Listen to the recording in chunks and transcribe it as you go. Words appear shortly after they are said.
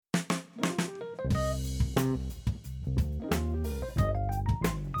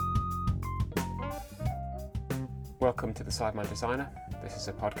Welcome to the Sideman Designer. This is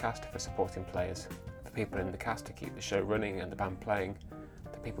a podcast for supporting players, the people in the cast to keep the show running and the band playing,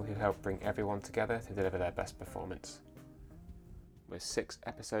 the people who help bring everyone together to deliver their best performance. We're 6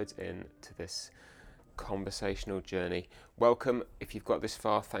 episodes in to this conversational journey. Welcome. If you've got this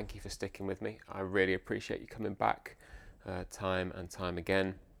far, thank you for sticking with me. I really appreciate you coming back time and time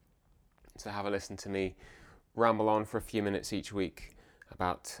again to have a listen to me ramble on for a few minutes each week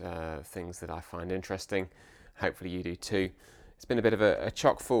about things that I find interesting. Hopefully you do too. It's been a bit of a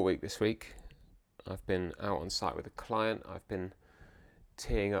chock-full week this week. I've been out on site with a client. I've been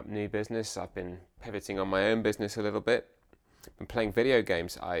teeing up new business. I've been pivoting on my own business a little bit. I've been playing video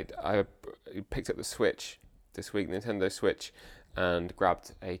games. I picked up the Switch this week, Nintendo Switch, and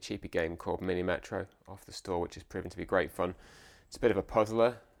grabbed a cheaper game called Mini Metro off the store, which has proven to be great fun. It's a bit of a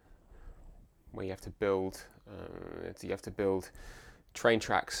puzzler where you have to build train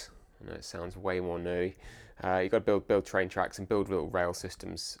tracks. I know it sounds way more nerdy. You've got to build train tracks and build little rail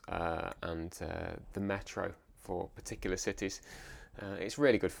systems and the metro for particular cities. It's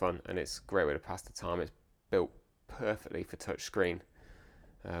really good fun and it's a great way to pass the time. It's built perfectly for touchscreen,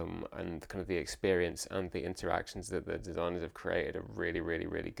 and kind of the experience and the interactions that the designers have created are really, really,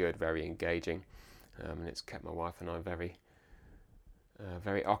 really good, very engaging, and it's kept my wife and I very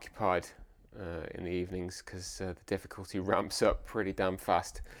occupied in the evenings because the difficulty ramps up pretty damn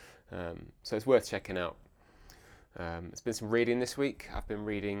fast. So it's worth checking out. There's been some reading this week. I've been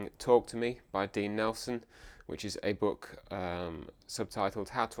reading Talk to Me by Dean Nelson, which is a book subtitled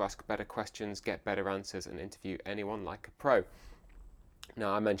How to Ask Better Questions, Get Better Answers and Interview Anyone Like a Pro.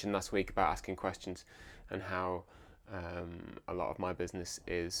 Now, I mentioned last week about asking questions and how a lot of my business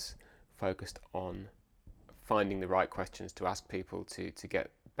is focused on finding the right questions to ask people to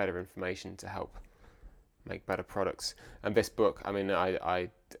get better information to help make better products. And this book, I mean, I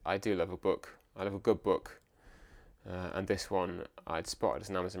do love a book. I love a good book. And this one I'd spotted as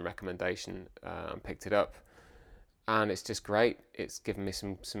an Amazon recommendation and picked it up. And it's just great. It's given me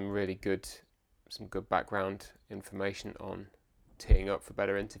some really good background information on teeing up for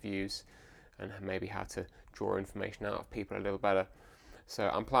better interviews and maybe how to draw information out of people a little better. So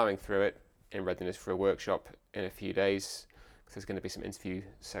I'm ploughing through it in readiness for a workshop in a few days. There's going to be some interview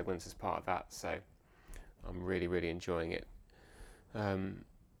segments as part of that. So I'm really, really enjoying it.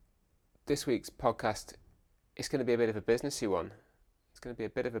 This week's podcast, it's going to be a bit of a businessy one. It's going to be a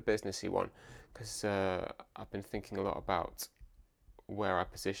bit of a businessy one because I've been thinking a lot about where I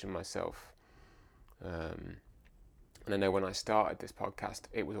position myself. And I know when I started this podcast,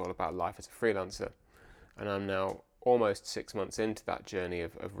 it was all about life as a freelancer. And I'm now almost 6 months into that journey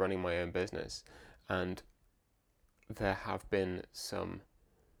of running my own business. And there have been some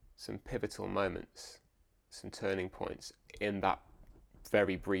pivotal moments, some turning points in that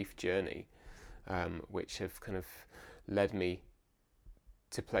very brief journey, which have kind of led me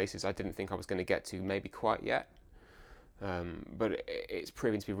to places I didn't think I was going to get to maybe quite yet. But it's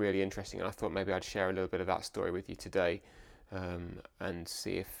proven to be really interesting, and I thought maybe I'd share a little bit of that story with you today, and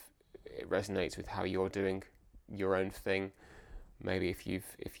see if it resonates with how you're doing your own thing. Maybe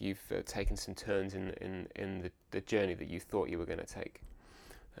if you've taken some turns in the journey that you thought you were going to take.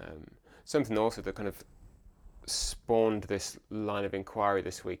 Something also that kind of spawned this line of inquiry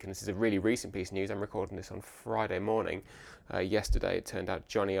this week, and this is a really recent piece of news. I'm recording this on Friday morning. Yesterday it turned out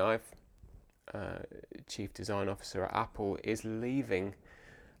Johnny Ive, Chief Design Officer at Apple, is leaving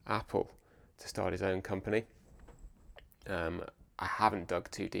Apple to start his own company. I haven't dug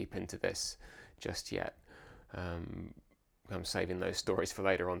too deep into this just yet. I'm saving those stories for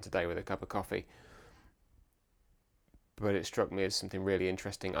later on today with a cup of coffee. But it struck me as something really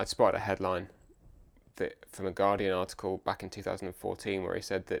interesting. I'd spotted a headline from a Guardian article back in 2014 where he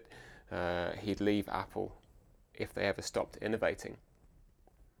said that he'd leave Apple if they ever stopped innovating.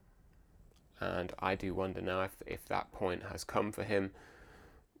 And I do wonder now if that point has come for him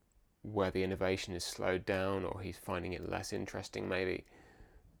where the innovation is slowed down or he's finding it less interesting maybe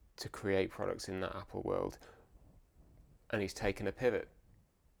to create products in that Apple world. And he's taken a pivot.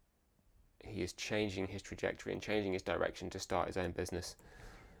 He is changing his trajectory and changing his direction to start his own business.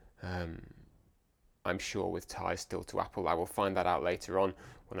 I'm sure with ties still to Apple. I will find that out later on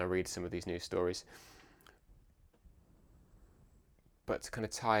when I read some of these news stories. But to kind of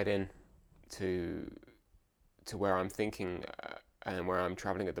tie it in to where I'm thinking and where I'm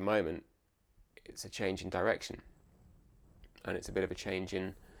traveling at the moment, it's a change in direction. And it's a bit of a change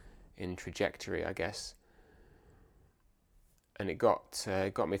in trajectory, I guess. And it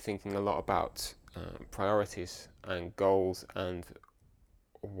got me thinking a lot about priorities and goals and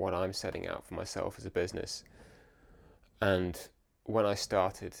what I'm setting out for myself as a business. And when I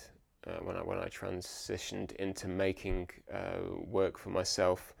started when I transitioned into making work for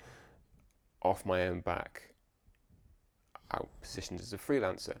myself off my own back. I was positioned as a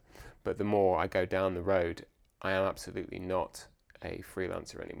freelancer, but the more I go down the road, I am absolutely not a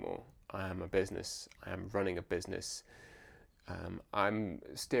freelancer anymore. I am a business. I am running a business. I'm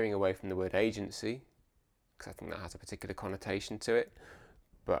steering away from the word agency because I think that has a particular connotation to it.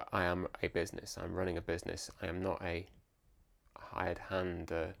 But I am a business. I'm running a business. I am not a hired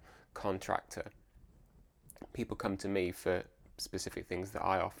hand contractor. People come to me for specific things that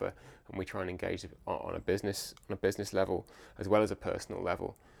I offer, and we try and engage on a business level as well as a personal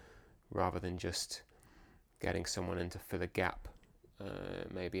level, rather than just getting someone in to fill a gap,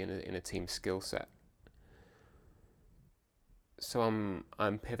 maybe in a team skill set. So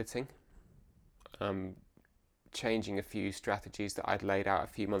I'm pivoting. I'm changing a few strategies that I'd laid out a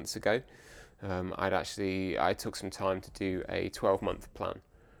few months ago. I took some time to do a 12-month plan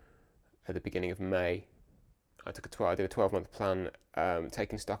at the beginning of May. I did a 12-month plan,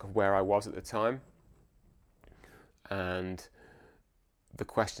 taking stock of where I was at the time and the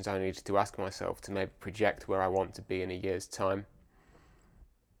questions I needed to ask myself to maybe project where I want to be in a year's time,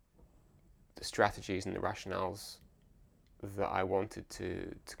 the strategies and the rationales that I wanted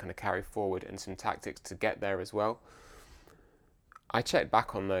to kind of carry forward, and some tactics to get there as well. I checked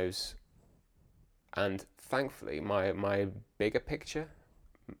back on those, and thankfully my bigger picture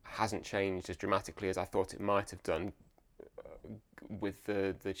hasn't changed as dramatically as I thought it might have done with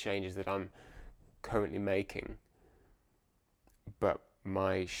the changes that I'm currently making. But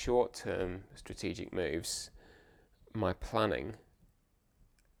my short-term strategic moves, my planning,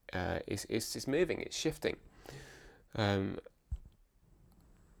 is moving, it's shifting. To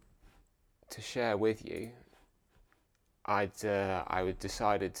share with you, I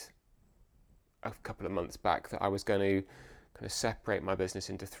decided a couple of months back that I was going to kind of separate my business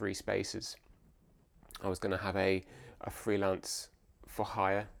into three spaces. I was going to have a freelance for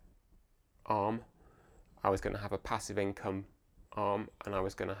hire arm, I was going to have a passive income arm, and I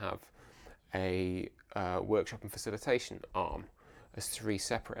was going to have a workshop and facilitation arm, as three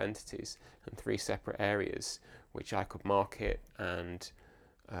separate entities and three separate areas which I could market and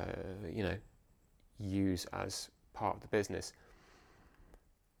use as part of the business.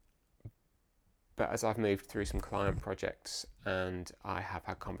 But as I've moved through some client projects and I have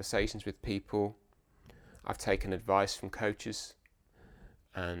had conversations with people, I've taken advice from coaches,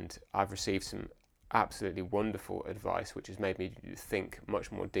 and I've received some absolutely wonderful advice which has made me think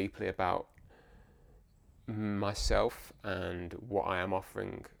much more deeply about myself and what I am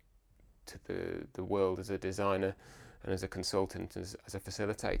offering to the world as a designer and as a consultant, as a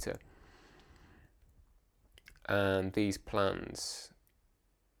facilitator. And these plans,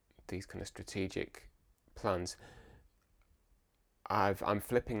 these kind of strategic plans, I'm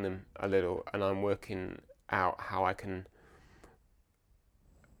flipping them a little, and I'm working out how I can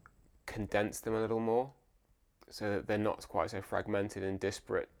condense them a little more so that they're not quite so fragmented and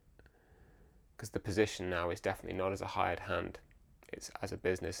disparate, because the position now is definitely not as a hired hand, it's as a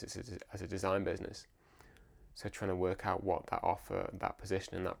business, it's as a design business. So trying to work out what that offer, that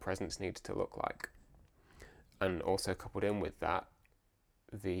position and that presence needs to look like. And also coupled in with that,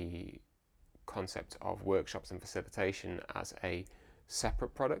 the concept of workshops and facilitation as a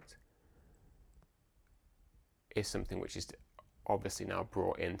separate product is something which is obviously now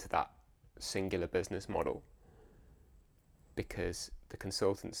brought into that singular business model, because the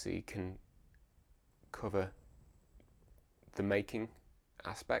consultancy can cover the making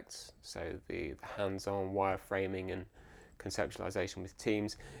aspects, so the hands-on wireframing and conceptualization with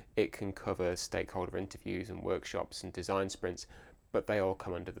teams. It can cover stakeholder interviews and workshops and design sprints, but they all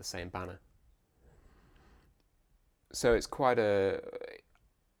come under the same banner. So it's quite an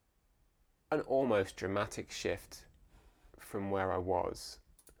almost dramatic shift from where I was,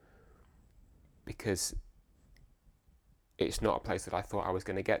 because it's not a place that I thought I was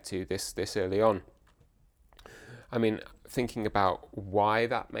going to get to this early on. I mean, thinking about why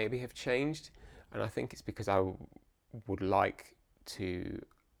that maybe have changed, and I think it's because I would like to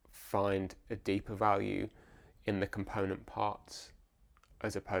find a deeper value in the component parts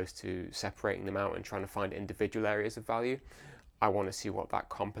as opposed to separating them out and trying to find individual areas of value. I want to see what that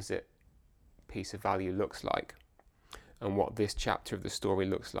composite piece of value looks like and what this chapter of the story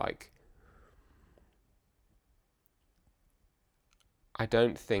looks like. I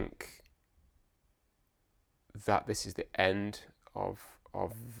don't think that this is the end of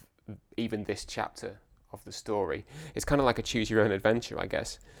even this chapter of the story. It's kind of like a choose your own adventure, I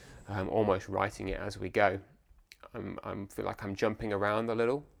guess. Almost writing it as we go. I feel like I'm jumping around a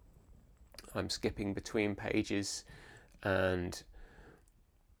little. I'm skipping between pages, and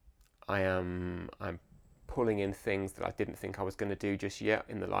I'm pulling in things that I didn't think I was going to do just yet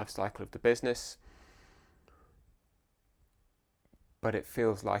in the life cycle of the business. But it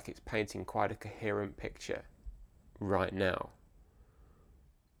feels like it's painting quite a coherent picture right now.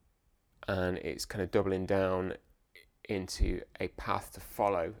 And it's kind of doubling down into a path to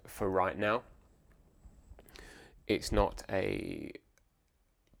follow for right now. It's not a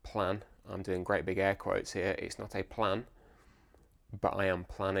plan. I'm doing great big air quotes here. It's not a plan, but I am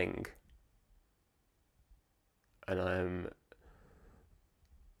planning, and I'm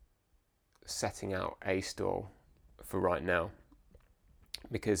setting out a stall for right now,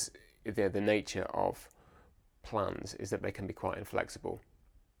 because the nature of plans is that they can be quite inflexible.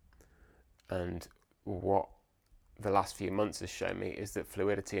 And what the last few months has shown me is that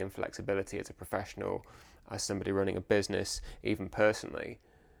fluidity and flexibility as a professional, as somebody running a business, even personally,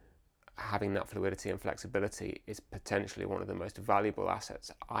 having that fluidity and flexibility is potentially one of the most valuable assets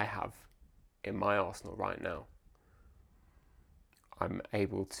I have in my arsenal right now. I'm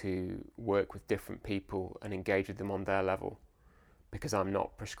able to work with different people and engage with them on their level, because I'm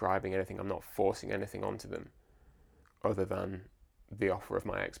not prescribing anything, I'm not forcing anything onto them other than the offer of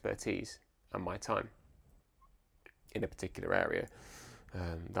my expertise and my time in a particular area.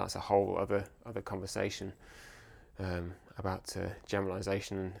 That's a whole other conversation about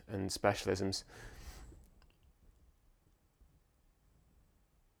generalization and specialisms.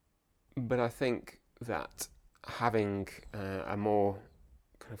 But I think that having a more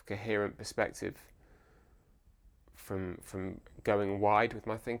kind of coherent perspective from going wide with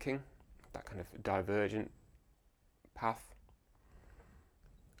my thinking, that kind of divergent path,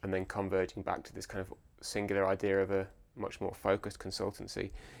 and then converging back to this kind of singular idea of a much more focused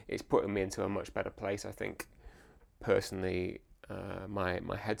consultancy, it's putting me into a much better place, I think. Personally, my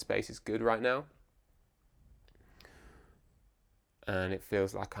headspace is good right now, and it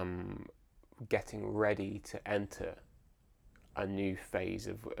feels like I'm getting ready to enter a new phase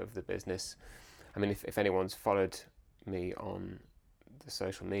of the business. I mean, if anyone's followed me on the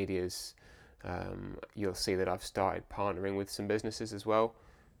social medias, you'll see that I've started partnering with some businesses as well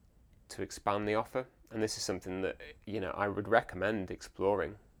to expand the offer, and this is something that I would recommend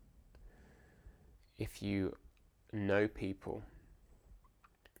exploring. If you know people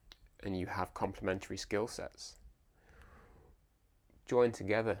and you have complementary skill sets, join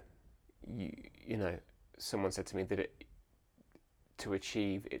together. You know, someone said to me that to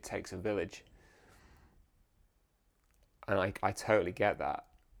achieve it takes a village, and I totally get that.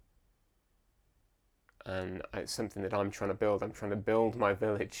 And it's something that I'm trying to build. I'm trying to build my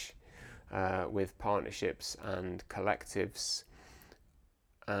village with partnerships and collectives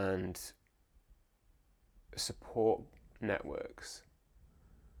and support networks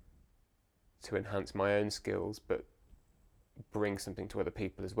to enhance my own skills, but bring something to other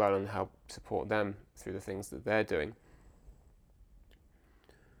people as well and help support them through the things that they're doing.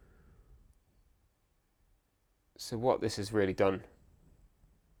 So what this has really done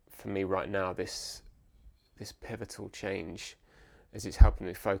for me right now, this pivotal change, is it's helping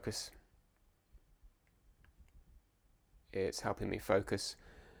me focus. It's helping me focus.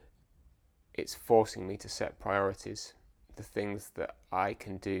 It's forcing me to set priorities, the things that I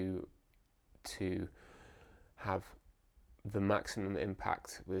can do to have the maximum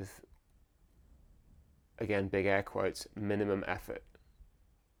impact with, again, big air quotes, minimum effort.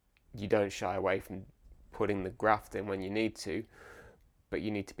 You don't shy away from putting the graft in when you need to, but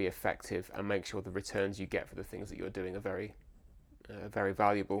you need to be effective and make sure the returns you get for the things that you're doing are very, very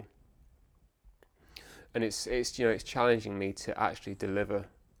valuable. And it's challenging me to actually deliver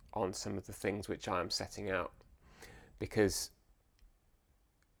on some of the things which I am setting out, because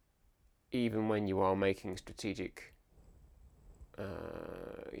even when you are making strategic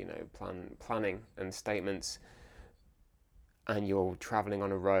planning and statements, and you're traveling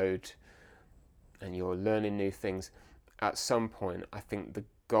on a road and you're learning new things, at some point I think the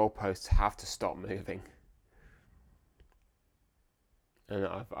goalposts have to stop moving. And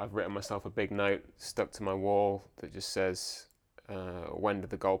I've written myself a big note stuck to my wall that just says, when do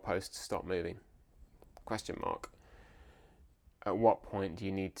the goalposts stop moving? ? At what point do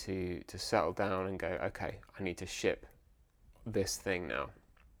you need to settle down and go, okay, I need to ship this thing now?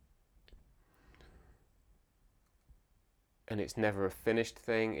 And it's never a finished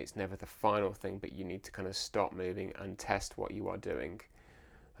thing, it's never the final thing, but you need to kind of stop moving and test what you are doing.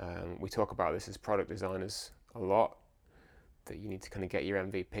 We talk about this as product designers a lot, that you need to kind of get your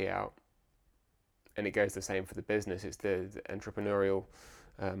MVP out. And it goes the same for the business. It's the entrepreneurial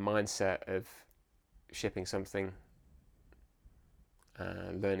mindset of shipping something,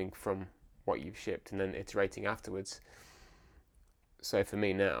 learning from what you've shipped, and then iterating afterwards. So for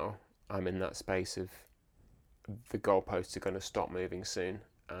me now, I'm in that space of the goalposts are going to stop moving soon,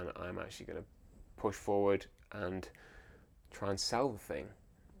 and I'm actually going to push forward and try and sell the thing.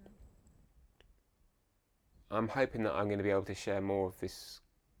 I'm hoping that I'm going to be able to share more of this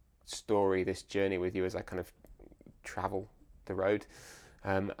story, this journey with you as I kind of travel the road.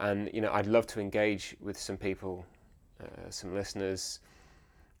 And I'd love to engage with some people, some listeners,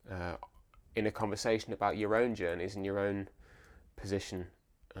 in a conversation about your own journeys and your own position,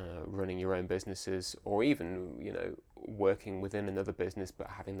 running your own businesses, or even working within another business, but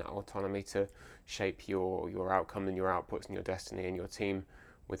having that autonomy to shape your outcome and your outputs and your destiny and your team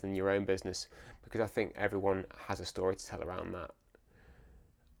within your own business. Because I think everyone has a story to tell around that,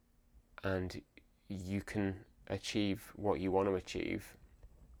 and you can achieve what you want to achieve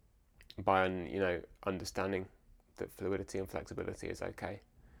by understanding that fluidity and flexibility is okay,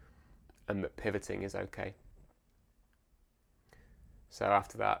 and that pivoting is okay. So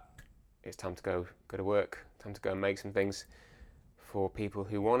after that, it's time to go to work, time to go and make some things for people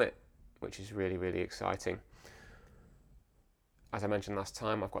who want it, which is really, really exciting. As I mentioned last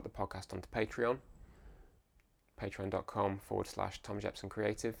time, I've got the podcast onto Patreon, patreon.com/Tom Jepson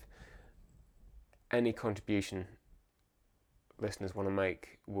Creative. Any contribution listeners want to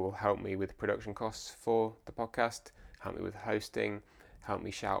make will help me with production costs for the podcast, help me with hosting, help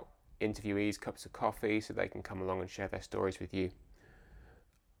me shout interviewees cups of coffee so they can come along and share their stories with you.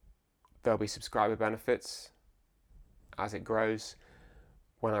 There'll be subscriber benefits as it grows.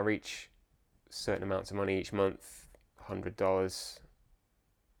 When I reach certain amounts of money each month, $100,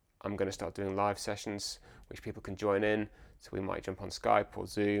 I'm going to start doing live sessions which people can join in. So we might jump on Skype or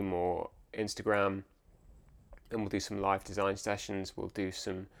Zoom or Instagram, and we'll do some live design sessions, we'll do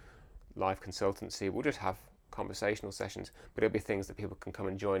some live consultancy, we'll just have conversational sessions, but it'll be things that people can come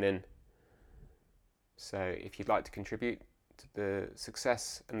and join in. So if you'd like to contribute to the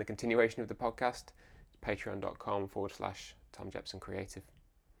success and the continuation of the podcast, patreon.com/Tom Jepson Creative.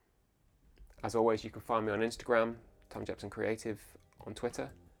 As always, you can find me on Instagram, Tom Jepson Creative, on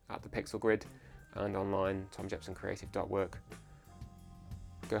Twitter, @ThePixelGrid, and online, tomjepsoncreative.work.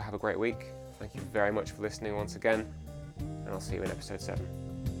 Go have a great week. Thank you very much for listening once again, and I'll see you in episode 7.